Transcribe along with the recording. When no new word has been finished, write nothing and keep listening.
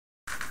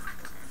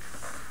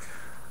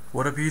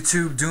What up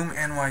YouTube,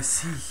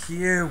 Doomnyc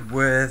here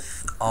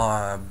with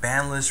a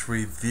banlist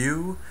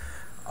review.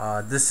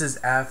 This is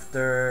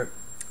after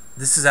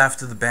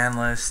the ban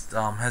list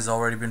has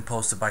already been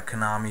posted by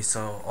Konami,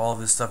 so all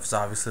this stuff is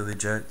obviously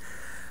legit.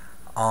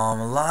 A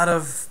lot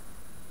of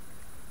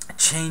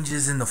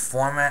changes in the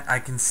format. I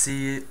can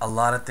see a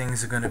lot of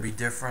things are going to be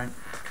different.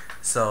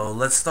 So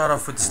let's start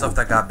off with the stuff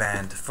that got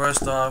banned.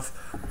 First off,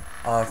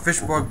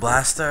 Fishborg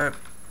Blaster.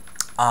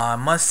 I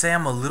must say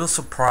I'm a little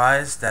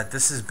surprised that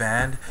this is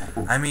banned.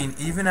 I mean,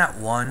 even at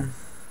 1,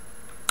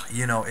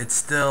 it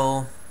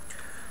still,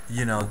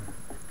 you know,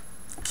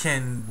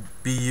 can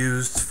be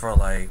used for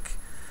like,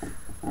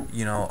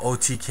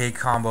 OTK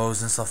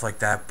combos and stuff like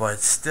that. But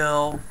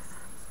still,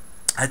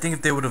 I think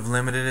if they would have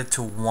limited it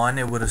to 1,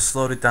 it would have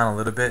slowed it down a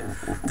little bit.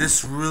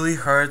 This really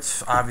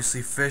hurts,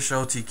 obviously, Fish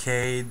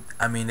OTK.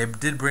 I mean, they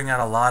did bring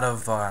out a lot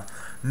of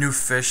new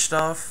Fish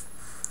stuff.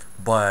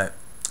 But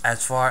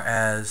as far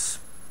as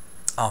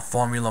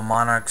Formula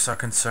Monarchs are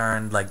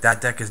concerned, like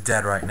that deck is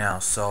dead right now.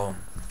 So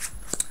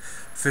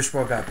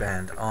Fishbowl got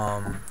banned.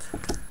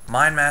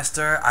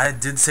 Mindmaster, I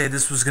did say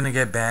this was gonna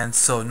get banned,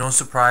 so no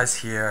surprise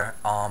here.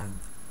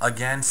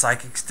 Again,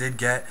 Psychics did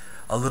get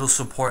a little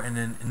support in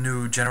the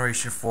new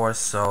Generation Force,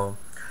 so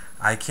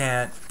I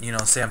can't,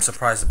 say I'm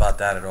surprised about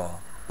that at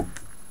all.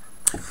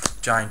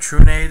 Giant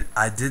Trunade,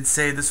 I did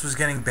say this was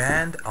getting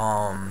banned,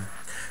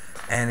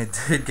 and it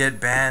did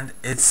get banned.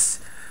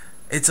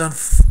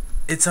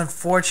 It's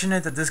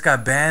unfortunate that this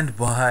got banned,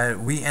 but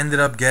we ended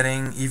up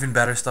getting even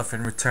better stuff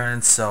in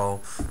return,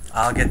 so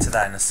I'll get to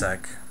that in a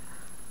sec.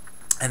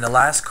 And the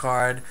last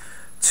card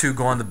to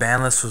go on the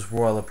ban list was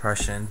Royal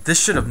Oppression.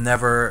 This should have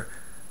never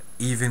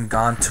even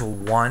gone to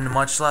 1,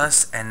 much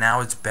less, and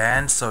now it's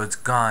banned, so it's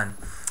gone.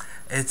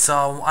 It's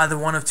either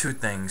one of two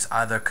things.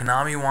 Either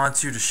Konami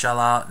wants you to shell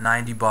out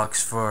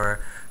 $90 for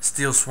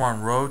Steel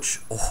Swarm Roach,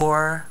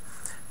 or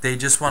they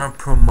just want to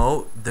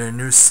promote their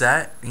new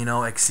set,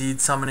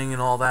 Exceed Summoning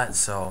and all that.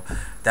 So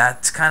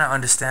that's kind of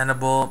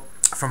understandable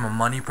from a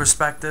money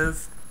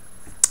perspective,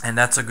 and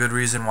that's a good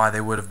reason why they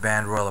would have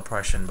banned Royal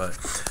Oppression. But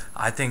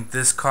I think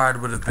this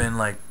card would have been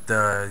like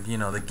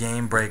the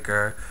game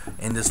breaker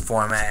in this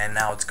format, and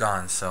now it's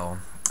gone. So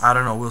I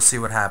don't know. We'll see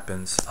what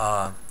happens.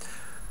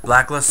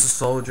 Blacklisted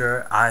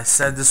Soldier, I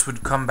said this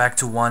would come back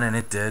to 1, and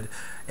it did.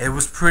 It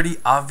was pretty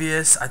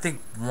obvious. I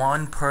think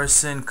one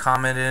person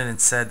commented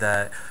and said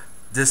that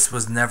this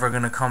was never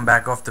going to come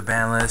back off the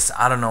ban list.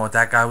 I don't know what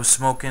that guy was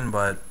smoking,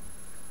 but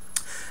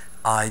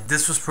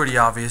this was pretty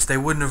obvious. They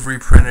wouldn't have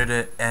reprinted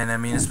it, and I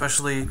mean,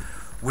 especially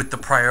with the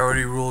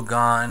priority rule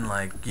gone,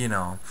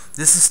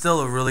 this is still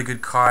a really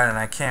good card, and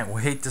I can't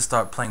wait to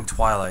start playing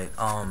Twilight.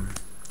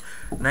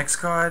 Next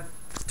card,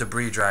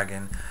 Debris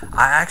Dragon.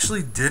 I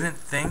actually didn't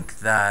think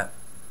that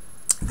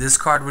this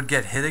card would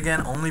get hit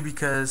again, only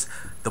because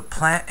the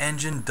plant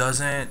engine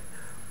doesn't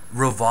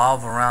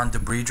revolve around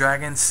Debris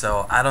Dragon,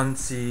 so I don't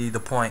see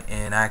the point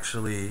in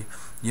actually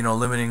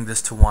limiting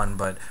this to 1.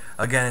 But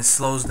again, it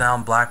slows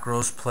down Black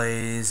Rose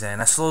plays,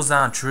 and it slows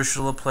down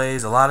Trishula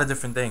plays, a lot of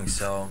different things,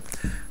 so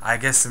I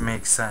guess it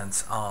makes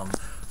sense.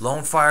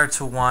 Lone Fire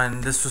to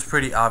 1, this was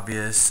pretty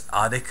obvious.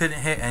 They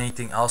couldn't hit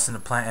anything else in the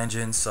plant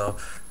engine, so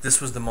this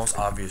was the most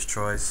obvious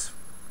choice.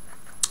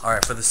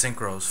 Alright, for the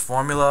Synchros,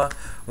 Formula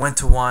went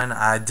to 1.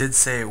 I did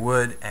say it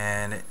would,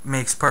 and it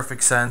makes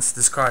perfect sense.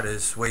 This card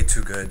is way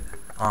too good.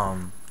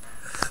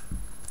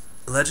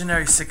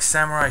 Legendary 6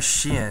 Samurai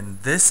Shien.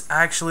 This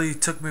actually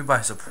took me by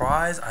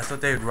surprise. I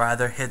thought they'd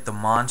rather hit the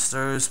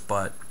monsters,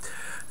 but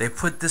they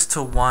put this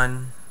to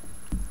 1.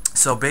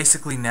 So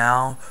basically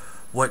now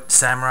what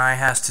Samurai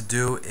has to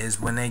do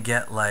is when they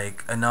get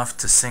like enough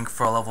to sync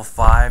for a level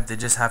 5, they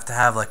just have to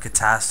have like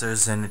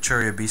Catasters and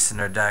Naturia Beast in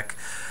their deck.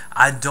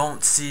 I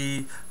don't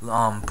see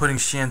putting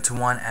Shien to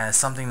 1 as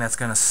something that's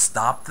going to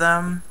stop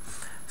them.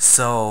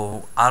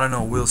 So I don't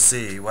know, we'll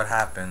see what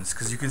happens,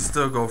 because you can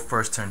still go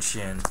first turn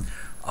Shien.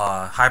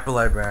 Hyper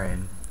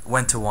Librarian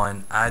went to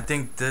 1. I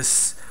think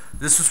this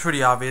was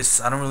pretty obvious.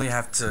 I don't really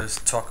have to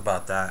talk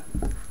about that.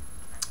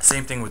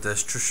 Same thing with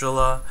this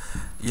Trishula.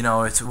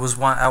 It was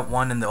at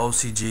 1 in the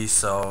OCG,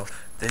 so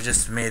they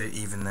just made it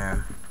even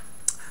there.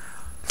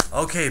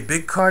 Okay,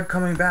 big card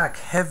coming back,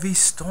 Heavy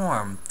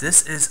Storm.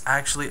 This is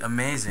actually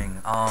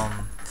amazing.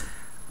 I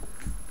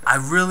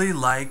really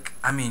like,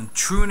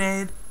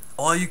 Trunade.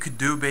 All you could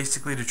do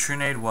basically to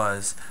Trunade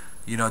was,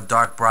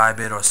 Dark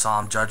Bribe it or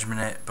Solemn Judgment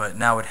it, but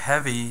now with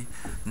Heavy,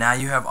 now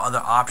you have other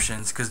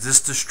options, because this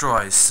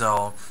destroys.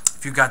 So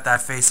if you got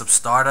that face of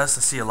Stardust,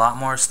 I see a lot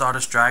more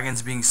Stardust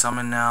Dragons being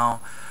summoned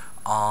now.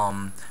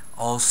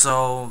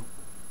 Also,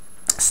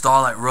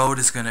 Starlight Road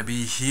is going to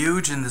be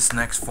huge in this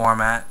next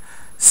format,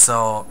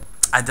 so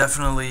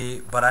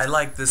but I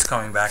like this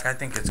coming back. I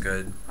think it's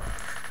good.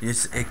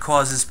 It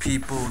causes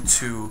people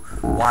to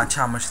watch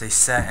how much they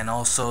set, and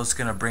also it's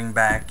going to bring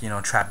back,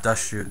 Trap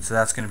Dust Shoot, so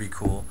that's going to be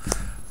cool.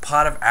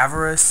 Pot of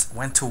Avarice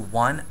went to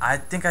 1. I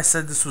think I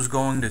said this was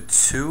going to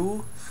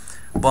 2,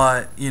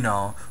 but,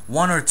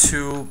 1 or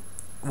 2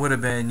 would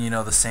have been,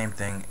 the same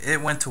thing.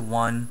 It went to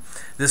 1.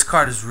 This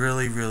card is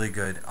really, really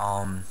good.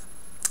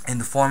 in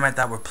the format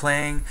that we're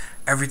playing,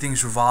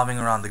 everything's revolving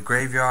around the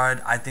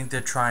graveyard. I think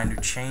they're trying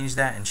to change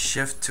that and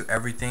shift to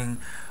everything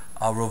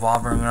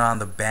revolving around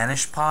the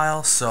banished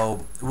pile,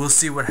 so we'll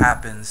see what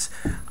happens.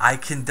 I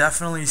can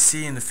definitely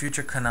see in the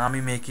future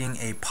Konami making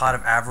a pot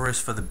of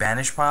avarice for the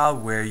banished pile,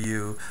 where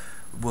you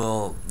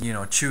will,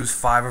 choose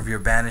 5 of your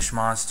banished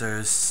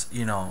monsters,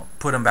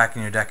 put them back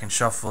in your deck and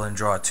shuffle and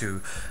draw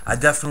 2. I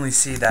definitely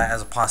see that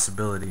as a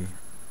possibility.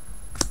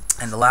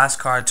 And the last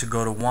card to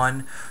go to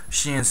 1,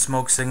 Sheehan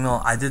Smoke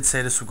Signal. I did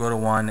say this would go to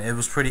 1. It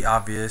was pretty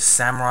obvious.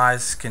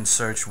 Samurais can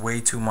search way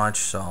too much,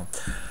 so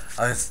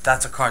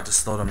that's a card to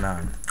slow them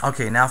down.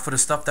 Okay, now for the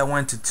stuff that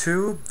went to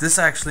 2, this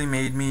actually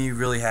made me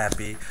really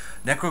happy.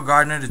 Necro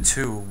Gardener to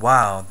 2.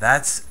 Wow,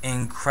 that's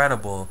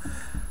incredible.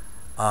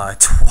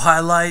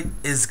 Twilight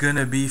is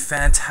gonna be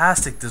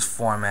fantastic this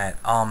format.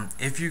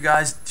 If you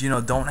guys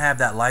don't have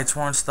that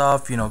Lightsworn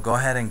stuff, go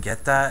ahead and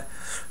get that,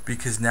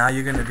 because now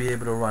you're gonna be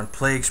able to run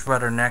Plague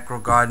Spreader,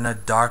 Necro Gardener,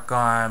 Dark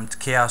Armed,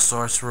 Chaos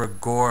Sorcerer,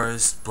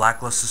 Gores,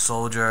 Blacklusted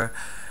Soldier.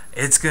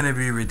 It's gonna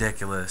be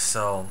ridiculous.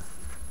 So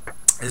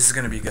this is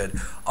gonna be good.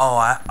 Oh,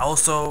 I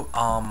also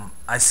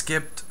I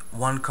skipped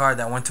one card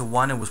that went to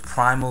 1. It was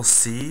Primal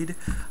Seed.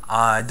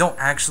 I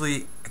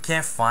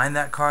can't find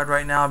that card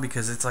right now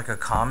because it's like a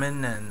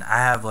common, and I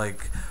have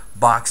like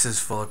boxes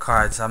full of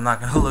cards. I'm not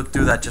gonna look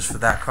through that just for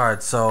that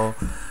card. So,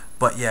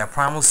 but yeah,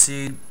 Primal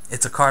Seed.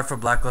 It's a card for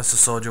Blacklusted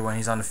Soldier. When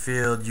he's on the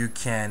field, you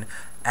can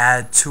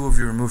add 2 of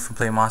your removed from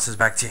play monsters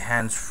back to your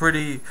hands.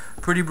 Pretty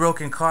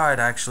broken card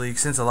actually,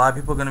 since a lot of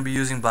people are gonna be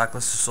using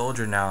Blacklusted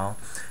Soldier now.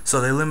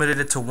 So they limited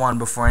it to 1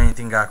 before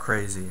anything got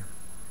crazy.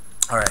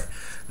 All right,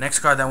 next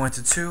card that went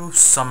to 2,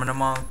 Summoner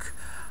Monk.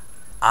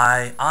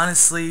 I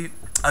honestly,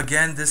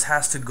 again, this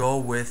has to go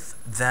with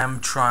them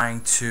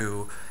trying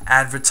to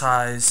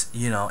advertise,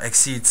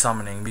 Exceed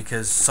summoning,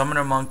 because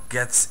Summoner Monk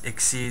gets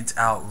Exceeds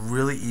out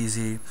really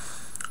easy.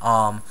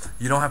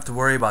 You don't have to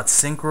worry about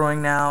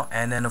synchroing now,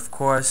 and then of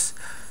course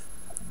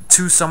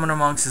 2 Summoner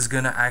Monks is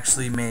gonna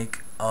actually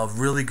make a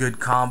really good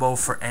combo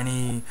for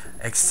any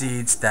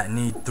Exceeds that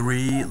need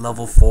 3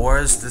 level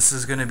 4s. This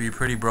is gonna be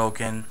pretty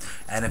broken,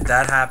 and if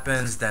that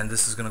happens, then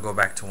this is gonna go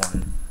back to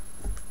 1.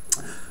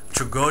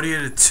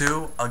 Tragodia to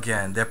 2,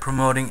 again, they're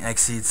promoting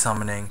Exceed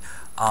summoning.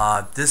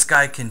 This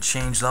guy can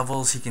change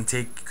levels. He can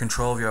take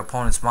control of your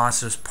opponent's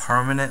monsters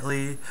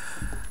permanently.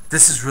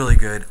 This is really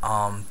good.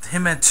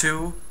 Him at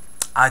 2,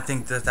 I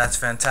think that's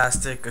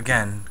fantastic.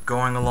 Again,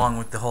 going along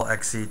with the whole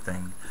Exceed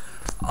thing.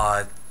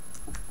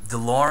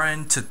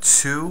 DeLorean to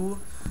 2,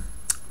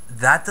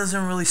 that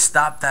doesn't really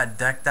stop that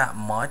deck that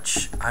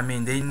much. I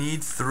mean, they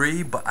need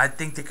 3, but I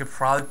think they could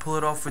probably pull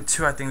it off with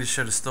 2. I think they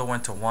should have still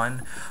went to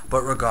 1.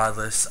 But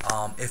regardless,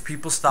 if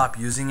people stop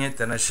using it,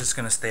 then it's just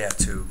going to stay at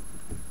 2.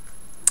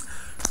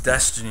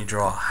 Destiny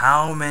Draw.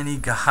 How many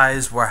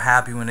guys were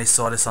happy when they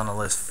saw this on the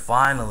list?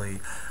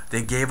 Finally,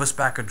 they gave us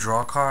back a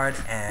draw card,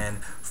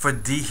 and for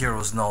D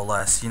Heroes no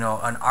less. An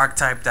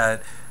archetype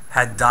that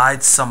had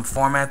died some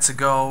formats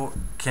ago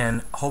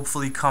can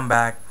hopefully come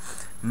back.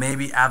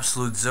 Maybe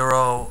Absolute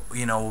Zero,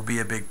 will be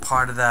a big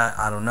part of that.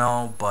 I don't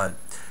know, but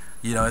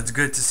it's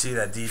good to see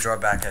that D draw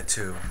back at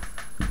 2.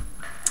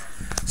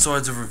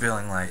 Swords of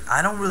Revealing Light.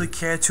 I don't really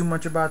care too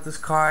much about this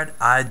card.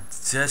 I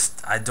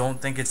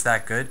don't think it's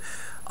that good.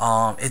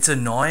 It's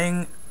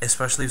annoying,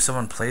 especially if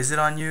someone plays it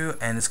on you,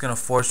 and it's gonna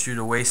force you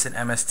to waste an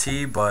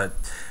MST. But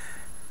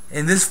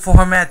in this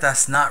format,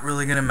 that's not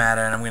really gonna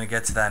matter, and I'm gonna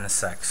get to that in a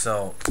sec.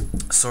 So,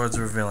 Swords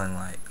of Revealing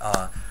Light.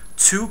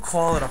 2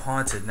 Call It a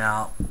Haunted.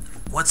 Now,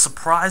 what's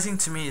surprising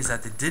to me is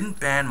that they didn't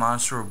ban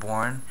Monster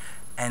Reborn,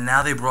 and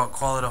now they brought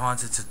Call It a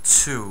Haunted to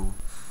 2.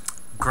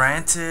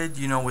 Granted,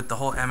 with the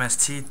whole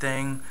MST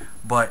thing,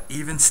 but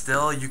even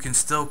still, you can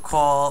still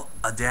call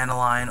a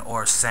Dandelion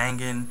or a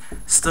Sanguine,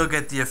 still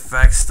get the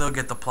effect, still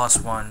get the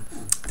 +1.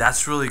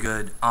 That's really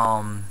good.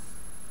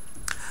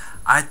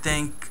 I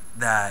think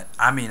that,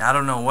 I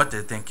don't know what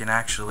they're thinking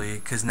actually,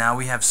 because now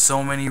we have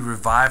so many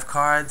revive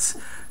cards.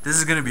 This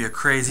is going to be a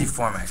crazy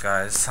format,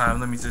 guys.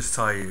 Let me just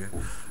tell you.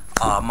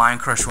 Mind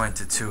Crush went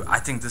to 2. I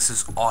think this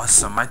is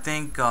awesome. I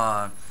think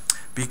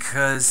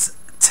because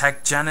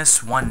Tech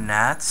Genis won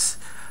Nats,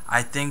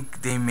 I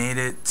think they made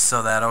it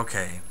so that,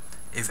 okay,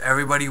 if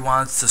everybody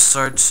wants to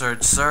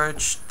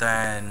search,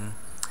 then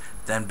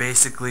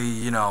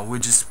basically, we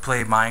just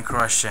play Mind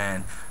Crush,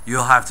 and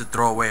you'll have to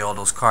throw away all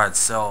those cards.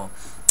 So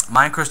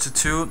Mind Crush to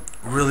 2,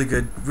 really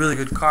good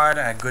card,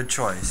 and a good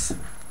choice.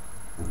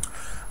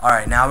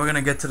 Alright, now we're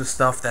gonna get to the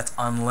stuff that's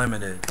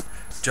unlimited.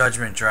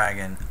 Judgment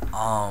Dragon.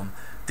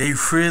 They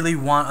really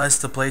want us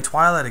to play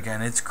Twilight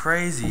again. It's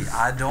crazy.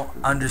 I don't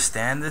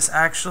understand this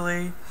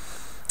actually.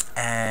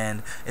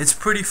 And it's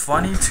pretty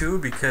funny too,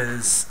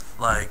 because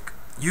like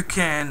you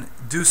can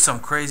do some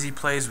crazy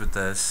plays with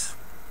this.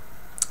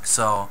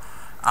 So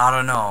I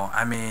don't know.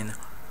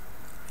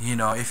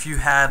 If you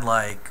had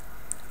like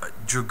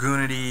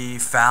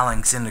Dragoonity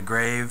Phalanx in the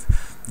grave,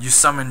 you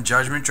summon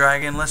Judgment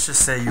Dragon. Let's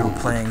just say you were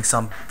playing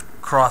some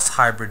cross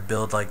hybrid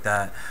build like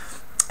that,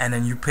 and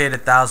then you paid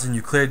 1,000,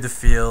 you cleared the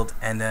field,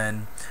 and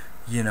then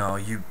you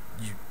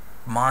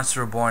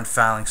monster born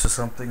phalanx or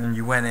something, and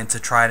you went into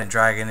Trident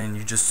Dragon and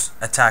you just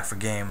attack for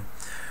game.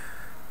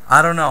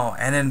 I don't know.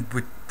 And then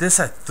with this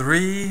at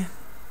 3,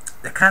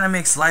 it kind of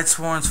makes Light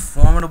Sworns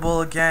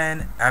formidable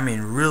again. I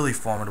mean, really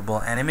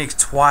formidable. And it makes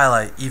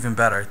Twilight even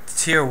better.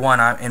 Tier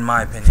 1, in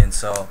my opinion.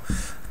 So,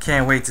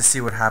 can't wait to see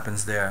what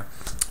happens there.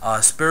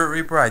 Spirit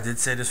Reaper, I did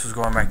say this was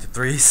going back to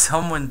 3.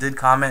 Someone did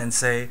comment and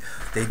say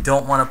they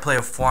don't want to play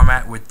a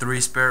format with 3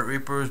 Spirit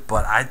Reapers,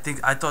 but I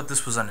thought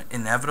this was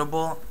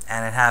inevitable,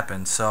 and it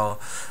happened. So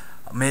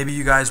maybe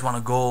you guys want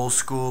to go old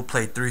school,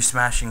 play 3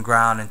 Smashing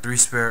Ground and 3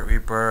 Spirit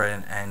Reaper,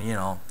 and you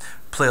know,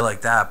 play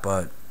like that.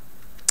 But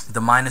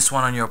the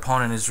 -1 on your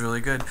opponent is really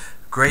good.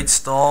 Great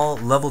stall,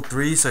 level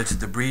 3, so it's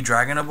Debris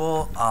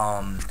Dragonable.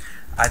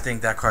 I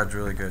think that card's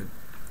really good.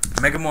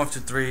 Megamorph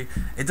to 3,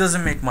 it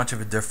doesn't make much of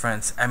a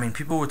difference. I mean,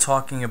 people were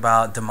talking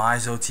about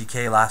Demise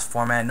OTK last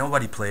format.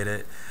 Nobody played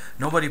it.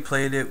 Nobody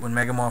played it when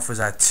Megamorph was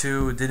at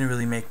 2. It didn't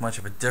really make much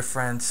of a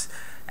difference.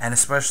 And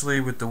especially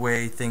with the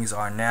way things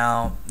are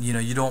now, you know,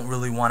 you don't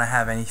really want to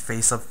have any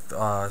face-up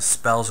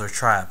spells or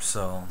traps.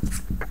 So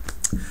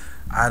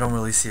I don't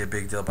really see a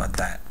big deal about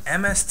that.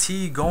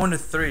 MST going to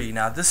 3.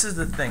 Now, this is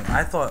the thing.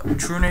 I thought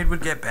Trunade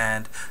would get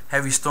banned,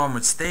 Heavy Storm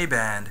would stay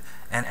banned,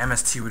 and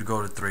MST would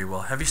go to 3.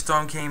 Well, Heavy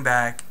Storm came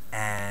back,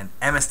 and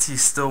MST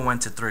still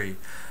went to 3.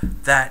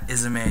 That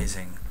is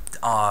amazing.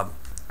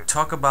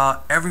 Talk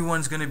about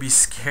everyone's going to be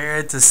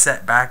scared to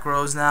set back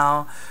rows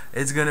now.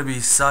 It's going to be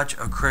such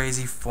a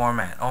crazy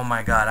format. Oh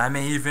my god, I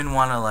may even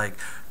want to like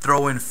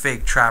throw in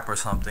fake trap or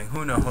something.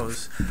 Who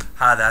knows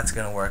how that's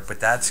going to work, but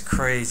that's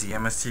crazy.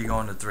 MST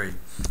going to 3.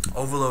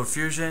 Overload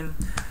Fusion,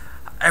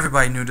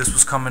 everybody knew this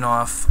was coming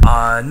off.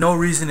 No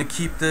reason to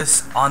keep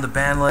this on the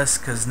ban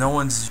list because no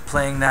one's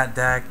playing that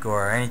deck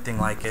or anything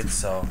like it,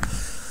 so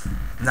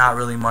not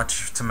really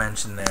much to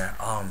mention there.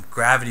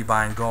 Gravity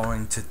Bind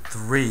going to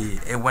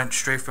 3. It went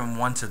straight from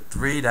 1 to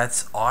 3.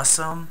 That's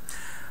awesome.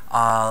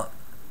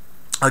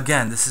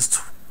 Again, this is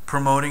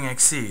promoting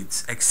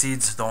Exceeds.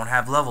 Exceeds don't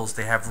have levels,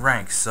 they have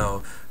ranks,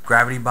 so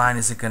Gravity Bind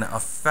isn't going to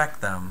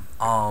affect them.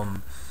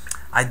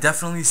 I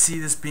definitely see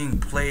this being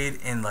played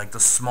in like the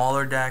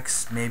smaller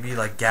decks, maybe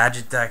like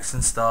gadget decks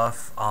and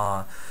stuff,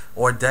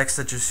 or decks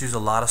that just use a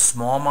lot of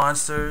small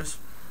monsters.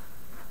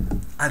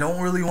 I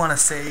don't really want to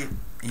say,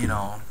 you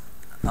know,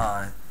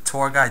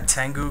 Tour Guide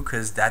Tengu,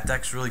 because that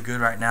deck's really good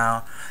right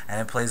now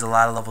and it plays a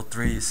lot of level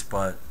 3s,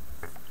 but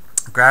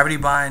Gravity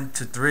Bind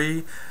to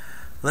 3.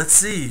 Let's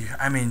see.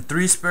 I mean,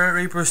 3 Spirit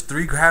Reapers,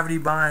 3 Gravity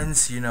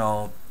Binds, you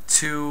know,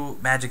 2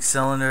 Magic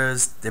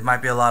Cylinders. There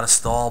might be a lot of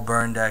stall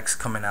burn decks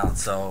coming out,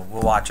 so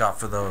we'll watch out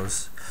for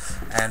those.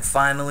 And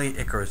finally,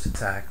 Icarus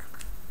Attack.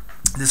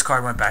 This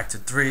card went back to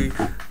 3.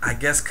 I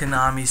guess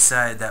Konami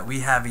said that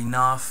we have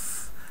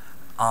enough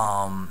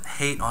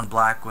hate on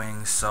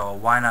Blackwing, so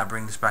why not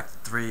bring this back to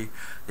 3?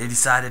 They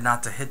decided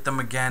not to hit them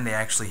again. They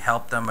actually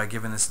helped them by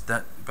giving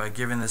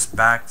this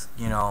back.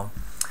 You know,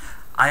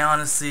 I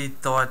honestly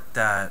thought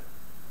that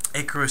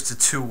Icarus to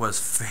 2 was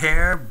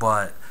fair,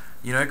 but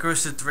you know,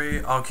 Icarus to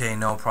 3, okay,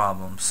 no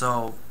problem.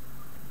 So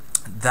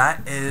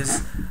that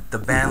is the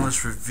ban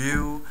list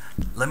review.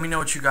 Let me know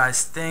what you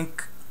guys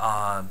think.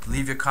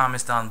 Leave your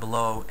comments down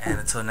below, and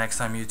until next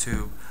time,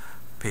 YouTube,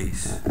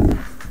 peace.